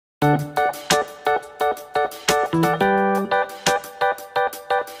Hello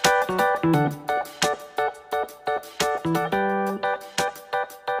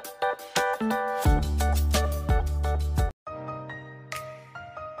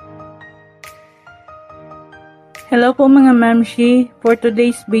po mga mamshi. For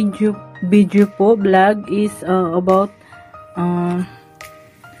today's video po, vlog is about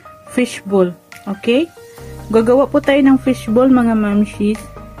fishbowl. Okay? Gagawa po tayo ng fishbowl mga mamshis.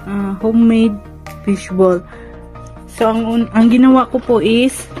 Homemade fishbowl. So, ang ginawa ko po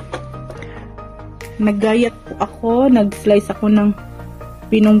is naggayat po ako, nag-slice ako ng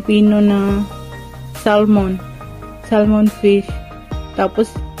pinong-pino na salmon fish.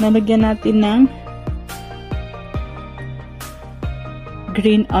 Tapos, nalagyan natin ng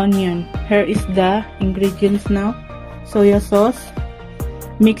green onion. Here is the ingredients now. Soya sauce,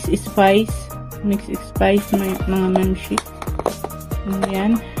 mixed spice mga mamshi.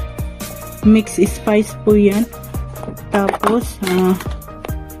 Ayan. Mixed spice po yan. Tapos,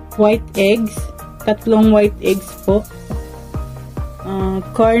 white eggs. 3 white eggs po.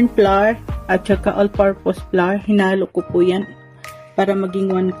 Corn flour at saka all-purpose flour. Hinalo ko po yan para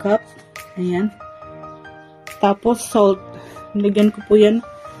maging 1 cup. Ayan. Tapos, salt. Lagyan ko po yan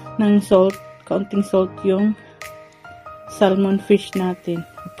ng salt. Kaunting salt yung salmon fish natin.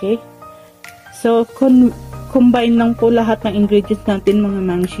 Okay? So, combine lang po lahat ng ingredients natin mga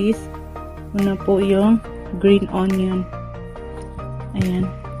mamshis. Una po yung green onion. Ayan.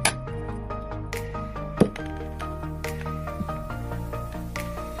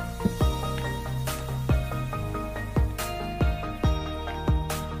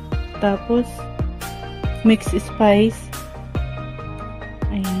 Tapos, mixed spice.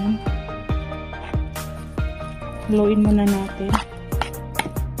 Ayan. Haluin muna natin.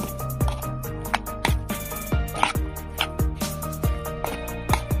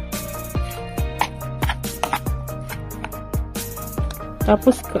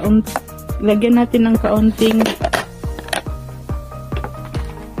 Tapos, lagyan natin ng kaunting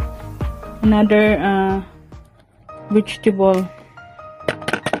another vegetable.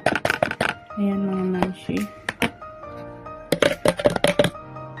 Ayan mga mamshi.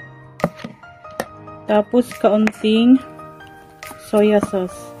 Tapos, kaunting soya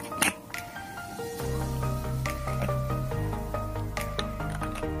sauce.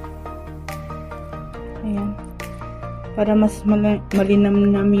 Ayan. Para mas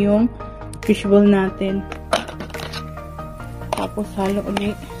malinamnam yung fishbowl natin. Tapos, halo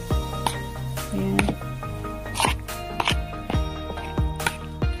ulit. Ayan.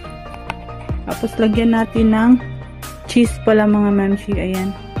 Tapos, lagyan natin ng cheese pala mga mamshi.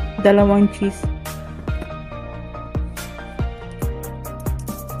 Ayan. 2 cheese.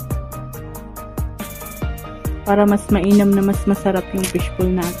 Para mas mainam na mas masarap yung fishbowl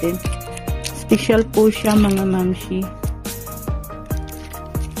natin. Special po siya mga mamshi.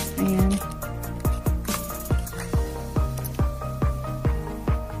 Ayan.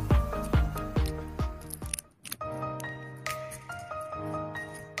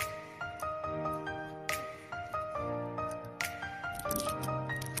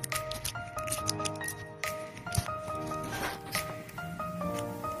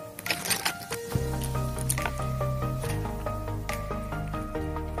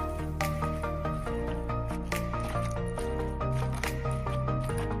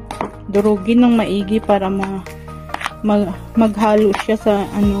 Durugin ng maigi para maghalo siya sa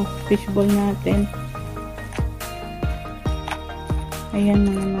fishbowl natin. Ayan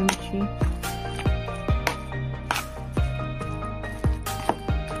mga mamshi.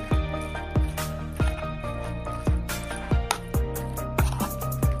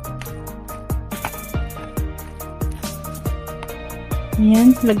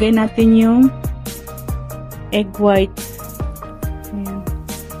 Ayan, lagay natin yung egg white. Ayan.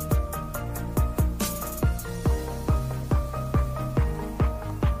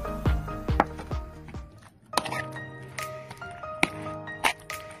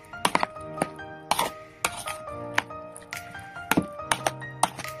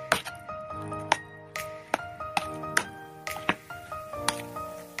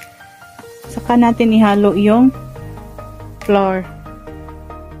 Saka natin ihalo yung flour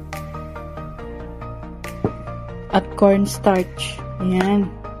at cornstarch. Ayan.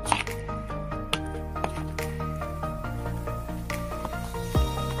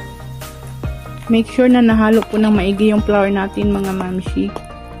 Make sure na nahalo po ng maigi yung flour natin mga mamshi.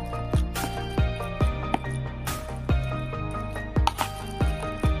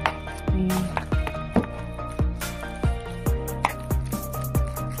 Ayan.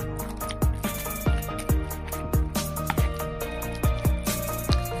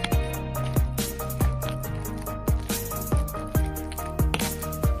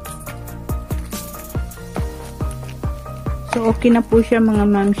 So, okay na po siya mga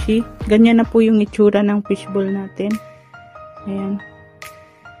mamshi. Ganyan na po yung itsura ng fishball natin. Ayan.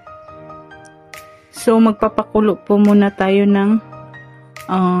 So, magpapakulo po muna tayo ng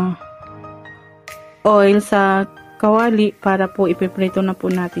oil sa kawali para po ipiprito na po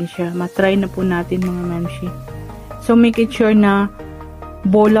natin siya. Matry na po natin mga mamshi. So, make it sure na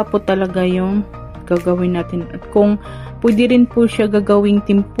bola po talaga yung gagawin natin. At kung pwede rin po siya gagawing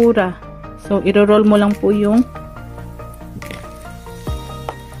tempura. So, iro-roll mo lang po yung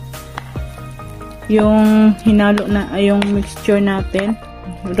hinalo na yung mixture natin.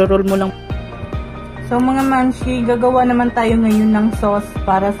 Iro-roll mo lang. So, mga mamshi, gagawa naman tayo ngayon ng sauce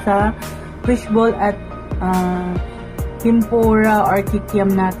para sa fishball at tempura or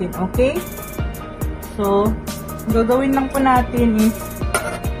kikiam natin. Okay? So, gagawin lang po natin is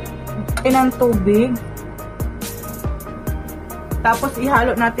ng tubig. Tapos,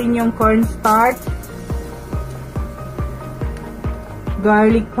 ihalo natin yung cornstarch,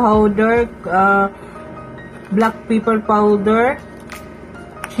 garlic powder, black pepper powder,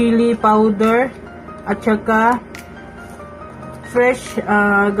 chili powder, at saka fresh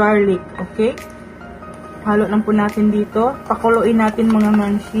garlic. Okay? Halo lang po natin dito. Pakuluin natin mga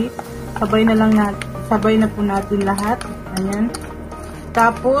mansi. Sabay na po natin lahat. Ayan.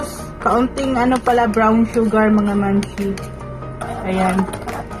 Tapos, kaunting brown sugar mga mansi. Ayan.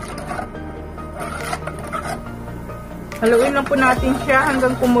 Haluin lang po natin siya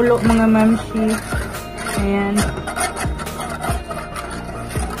hanggang kumulo mga mamshi. Ayan.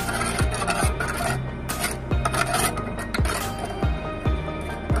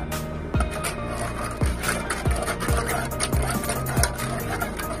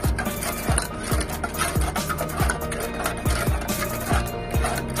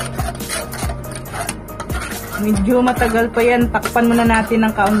 Medyo matagal pa yan. Takpan muna natin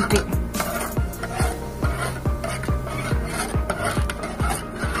ng kaunti.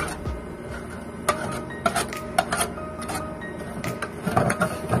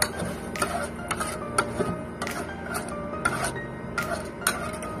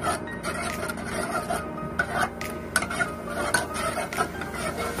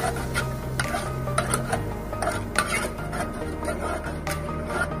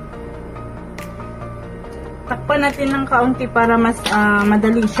 Takpan natin ng kaunti para mas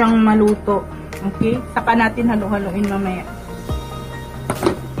madali siyang maluto. Okay? Saka natin halo-haloin mamaya.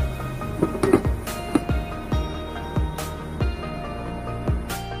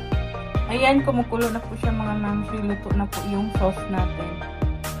 Ayan, kumukulo na po siya mga mamshi. Luto na po yung sauce natin.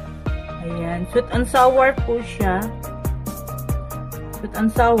 Ayan. Sweet and sour po siya. Sweet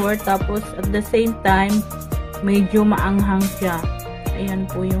and sour. Tapos at the same time, medyo maanghang siya. Ayan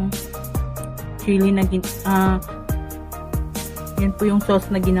po yung chili na yan po yung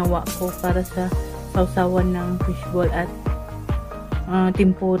sauce na ginawa ko para sa sausawan ng fishball at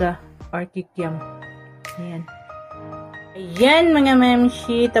tempura or kikiam. Ayan. Ayan mga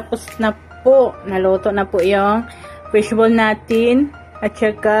mamshi, tapos na po. Naluto na po yung fishball natin at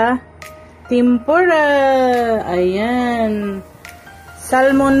saka tempura. Ayan.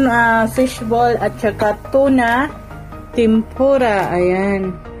 Salmon fishball at saka tuna tempura.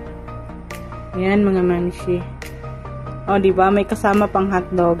 Ayan. Ayan mga mamshi. O, diba? May kasama pang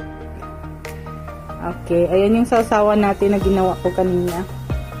hotdog. Okay. Ayan yung sausawan natin na ginawa ko kanina.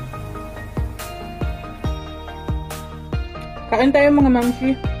 Kain tayo mga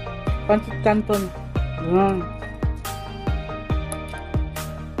mamshi. Pancit canton.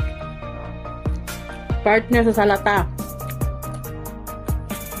 Partner sa salata.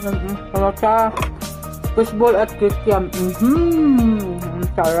 Salata. Fishball at kikiam. Ang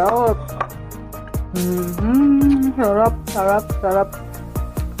sarap. Sarap, sarap, sarap.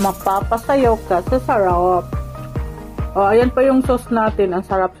 Mapapasayaw ka sa sarap. O, ayan pa yung sauce natin. Ang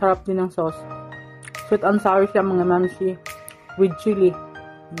sarap-sarap din ng sauce. Sweet and sour siya mga mamshi. With chili.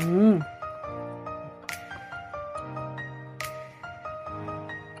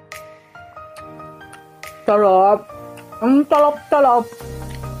 Sarap. Ang talap-talap.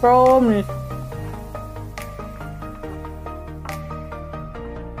 Promise.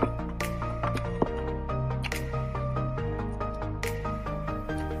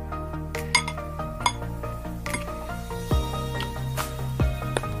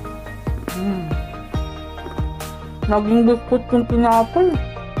 Naging biscuit yung tinapay.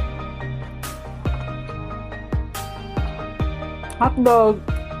 Hotdog.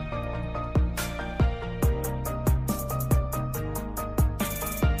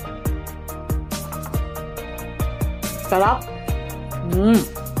 Sarap.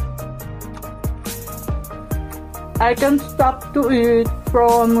 I can't stop to eat.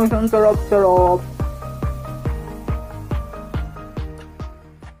 Promise, ang sarap-sarap.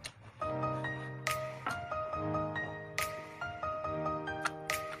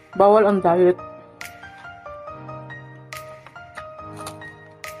 Bawal ang diet.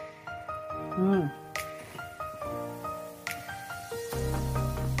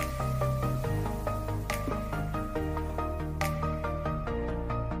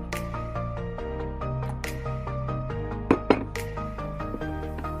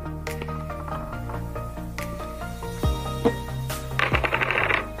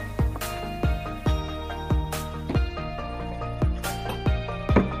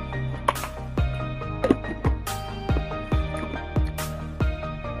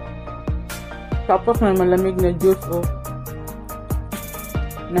 Tapos may malamig na juice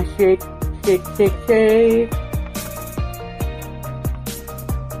na shake.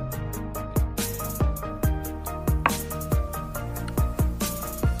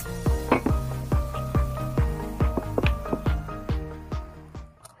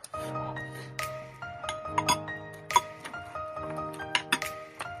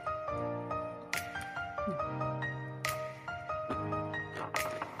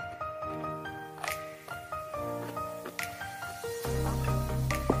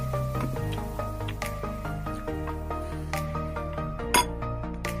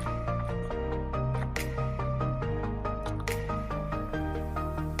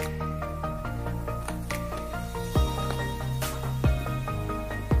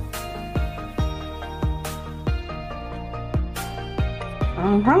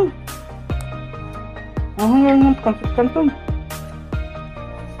 Anghang lang ng kanton.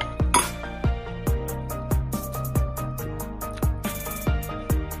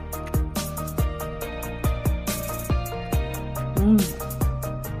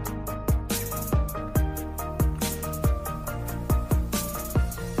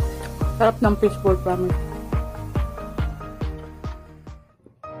 Sarap ng fishball, promise.